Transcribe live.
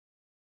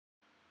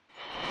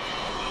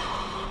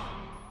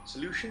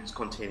Solutions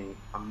containing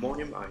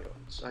ammonium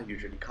ions are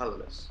usually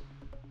colourless.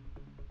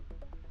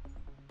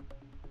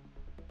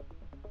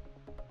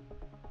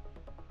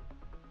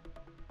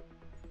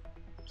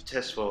 To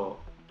test for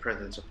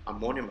presence of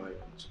ammonium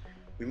ions,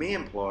 we may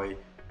employ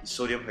the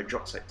sodium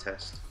hydroxide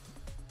test.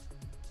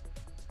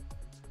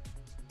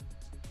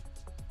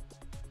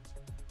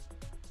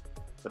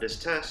 For this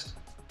test,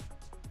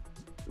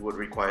 we would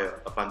require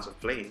a bunsen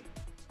flame,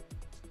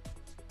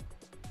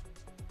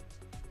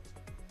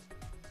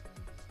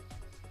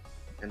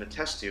 and a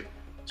test tube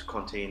to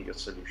contain your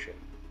solution.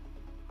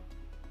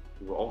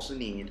 You will also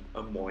need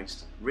a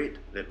moist red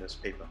litmus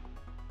paper.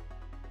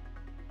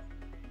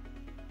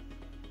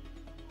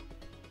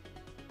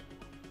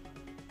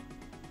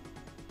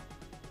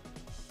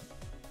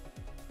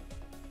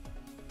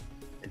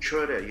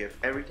 Ensure that you have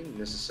everything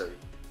necessary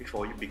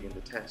before you begin the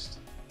test.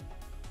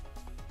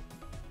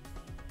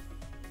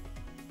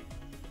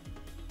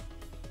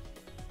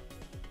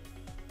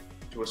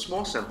 To a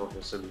small sample of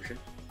your solution,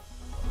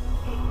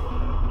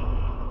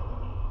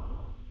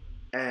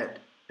 add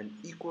an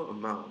equal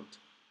amount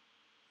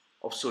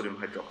of sodium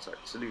hydroxide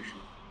solution.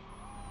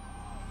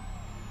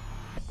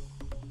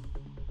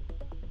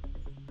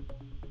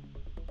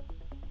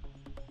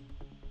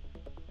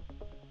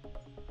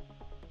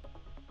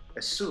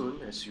 As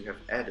soon as you have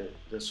added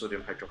the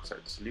sodium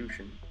hydroxide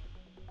solution,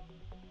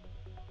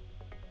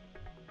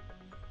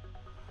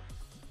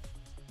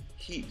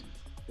 heat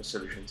the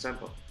solution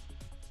sample.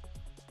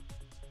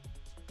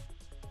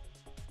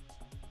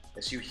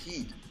 As you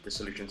heat the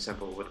solution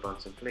sample with a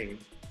bunsen flame,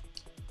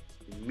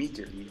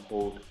 immediately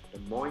hold the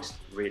moist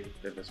red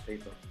litmus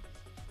paper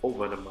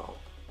over the mouth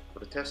of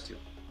the test tube.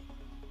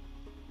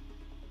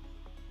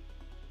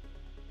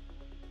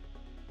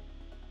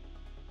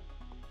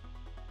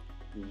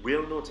 You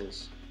will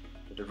notice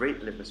that the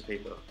red litmus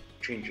paper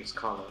changes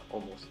color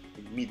almost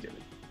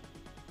immediately.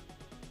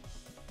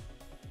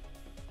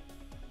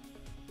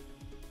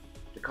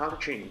 The color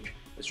change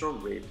is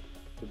from red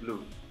to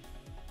blue.